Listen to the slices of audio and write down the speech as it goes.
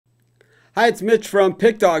Hi, it's Mitch from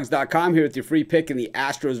PickDawgz.com here with your free pick in the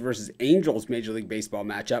Astros versus Angels Major League Baseball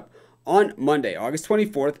matchup on Monday, August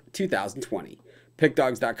 24th, 2020.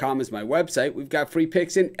 PickDawgz.com is my website. We've got free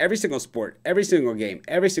picks in every single sport, every single game,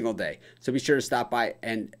 every single day. So be sure to stop by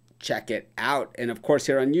and check it out. And of course,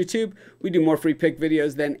 here on YouTube, we do more free pick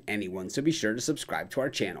videos than anyone. So be sure to subscribe to our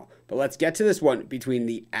channel. But let's get to this one between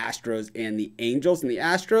the Astros and the Angels. And the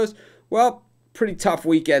Astros, well, pretty tough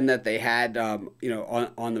weekend that they had, on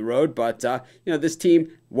the road. But, this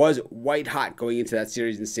team was white hot going into that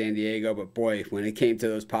series in San Diego. But, boy, when it came to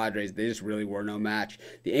those Padres, they just really were no match.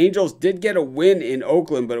 The Angels did get a win in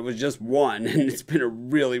Oakland, but it was just one. And it's been a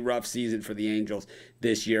really rough season for the Angels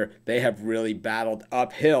this year. They have really battled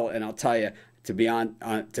uphill. And I'll tell you, to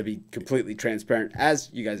be completely transparent,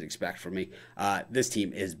 as you guys expect from me, this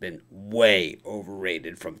team has been way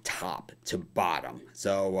overrated from top to bottom.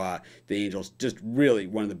 So the Angels just really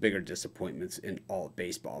one of the bigger disappointments in all of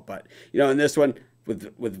baseball. But in this one,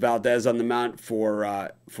 with Valdez on the mound for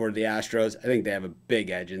the Astros, I think they have a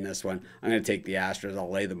big edge in this one. I'm going to take the Astros. I'll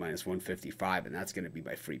lay the -155, and that's going to be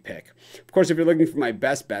my free pick. Of course, if you're looking for my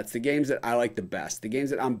best bets, the games that I like the best, the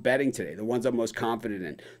games that I'm betting today, the ones I'm most confident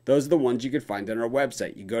in, those are the ones you can find on our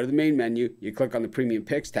website. You go to the main menu, you click on the Premium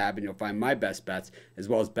Picks tab, and you'll find my best bets as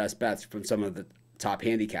well as best bets from some of the top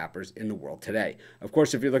handicappers in the world today. Of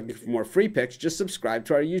course, if you're looking for more free picks, just subscribe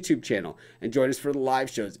to our YouTube channel and join us for the live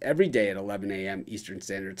shows every day at 11 a.m. Eastern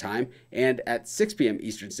Standard Time and at 6 p.m.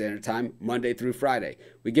 Eastern Standard Time, Monday through Friday.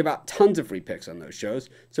 We give out tons of free picks on those shows,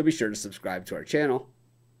 so be sure to subscribe to our channel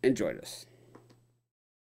and join us.